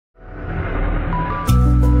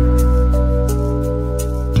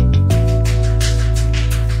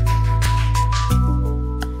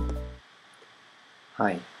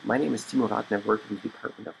My name is Timo Rath and I work in the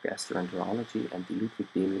Department of Gastroenterology and the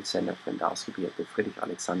Ludwig Center for Endoscopy at the Friedrich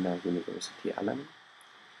Alexander University Erlangen.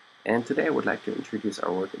 And today I would like to introduce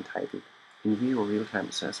our work entitled In Vivo Real-Time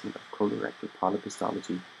Assessment of Colorectal Polyp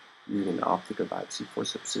Histology using an Optical Biopsy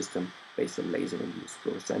Forceps System based on laser-induced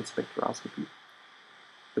fluorescence spectroscopy.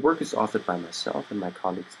 The work is authored by myself and my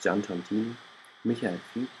colleagues Gian Tontini,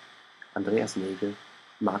 Vieth, Andreas Nägel,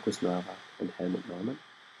 Markus Neurath, and Helmut Neumann.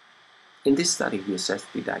 In this study, we assessed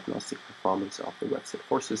the diagnostic performance of the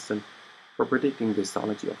Vieth system for predicting the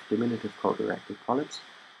histology of diminutive colorectal polyps,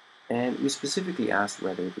 and we specifically asked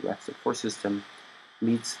whether the Vieth system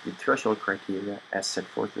meets the threshold criteria as set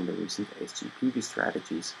forth in the recent ASGPV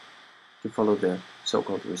strategies to follow the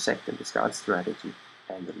so-called resect and discard strategy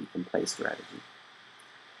and the leave-in-place strategy.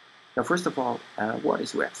 Now, first of all, what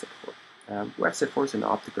is Vieth? Vieth is an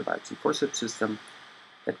optical biopsy forceps system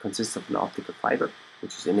that consists of an optical fiber,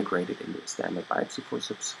 which is integrated into a standard biopsy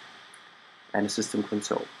forceps, and a system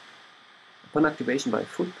console. Upon activation by a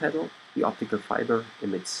foot pedal, the optical fiber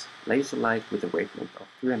emits laser light with a wavelength of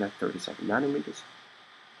 337 nanometers.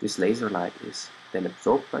 This laser light is then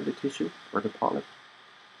absorbed by the tissue, or the polyp,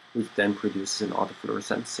 which then produces an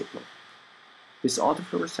autofluorescence signal. This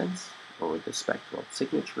autofluorescence, or the spectral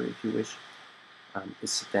signature if you wish,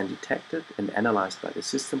 is then detected and analyzed by the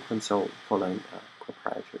system console following a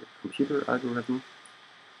proprietary computer algorithm.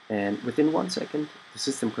 And within 1 second, the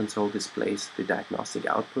system console displays the diagnostic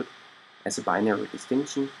output as a binary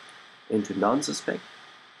distinction into non-suspect,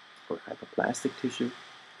 or hyperplastic tissue,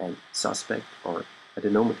 and suspect, or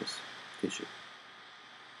adenomatous tissue.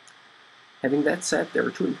 Having that said, there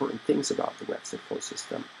are two important things about the Vieth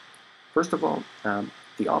system. First of all,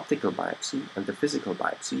 the optical biopsy and the physical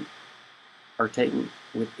biopsy are taken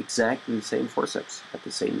with exactly the same forceps at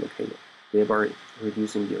the same locator, thereby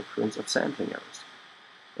reducing the occurrence of sampling errors.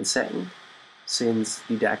 And second, since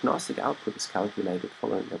the diagnostic output is calculated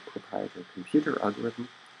following a proprietary computer algorithm,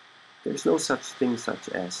 there is no such thing such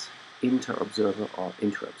as inter-observer or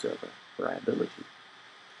intra-observer variability.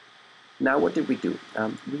 Now, what did we do?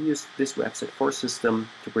 We used this Vieth system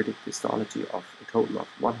to predict the histology of a total of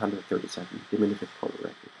 137 diminutive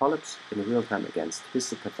colorectal polyps in real time against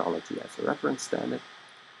histopathology as a reference standard.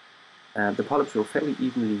 The polyps were fairly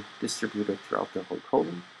evenly distributed throughout the whole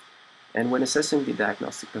colon. And when assessing the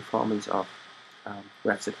diagnostic performance of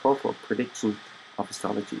Vieth for prediction of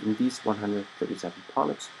histology in these 137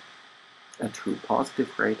 polyps, a true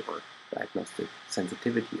positive rate or diagnostic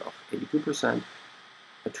sensitivity of 82%,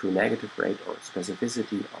 a true negative rate or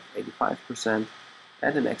specificity of 85%,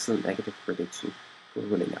 and an excellent negative prediction for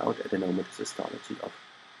ruling out adenomatous histology of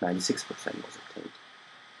 96% was obtained.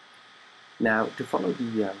 Now, to follow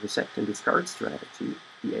the resect and discard strategy,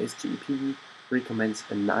 the ASGPV recommends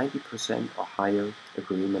a 90% or higher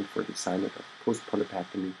agreement for the assignment of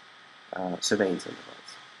post-polypectomy surveillance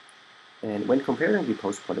intervals. And when comparing the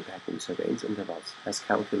post-polypectomy surveillance intervals as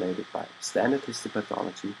calculated by standard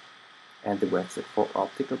histopathology and the Vieth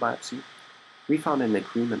optical biopsy, we found an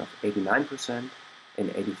agreement of 89% and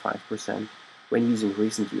 85% when using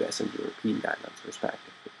recent US and European guidelines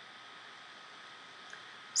respectively.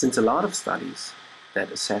 Since a lot of studies that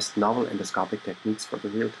assessed novel endoscopic techniques for the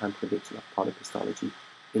real-time prediction of polyp histology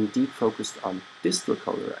indeed focused on distal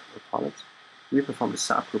colorectal polyps, we performed a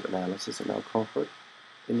subgroup analysis in our cohort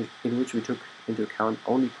in which we took into account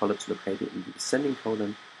only polyps located in the descending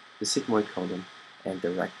colon, the sigmoid colon, and the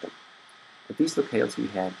rectum. At these locales we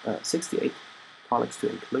had 68 polyps to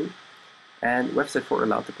include, and Vieth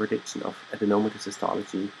allowed the prediction of adenomatous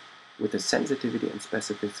histology with a sensitivity and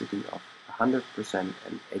specificity of 100%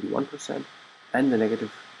 and 81%, and the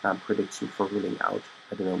negative prediction for ruling out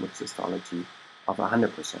adenomatous histology of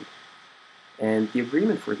 100%. And the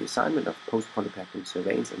agreement for the assignment of post-polypectomy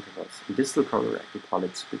surveillance intervals in distal colorectal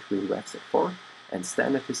polyps between Vieth and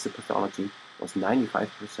standard histopathology was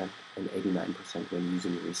 95% and 89% when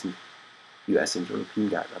using recent US and European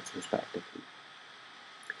guidelines respectively.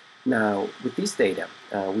 Now, with these data,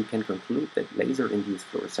 we can conclude that laser-induced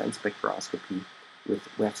fluorescence spectroscopy with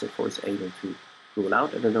Vieth is able to rule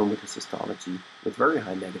out adenomatous histology with very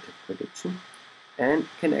high negative prediction and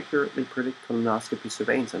can accurately predict colonoscopy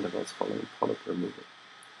surveillance intervals following polyp removal.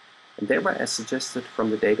 And thereby, as suggested from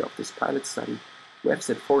the data of this pilot study,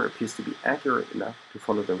 Vieth appears to be accurate enough to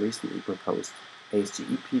follow the recently proposed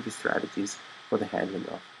ASGPV strategies for the handling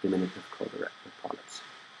of diminutive colorectal polyps.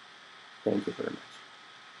 Thank you very much.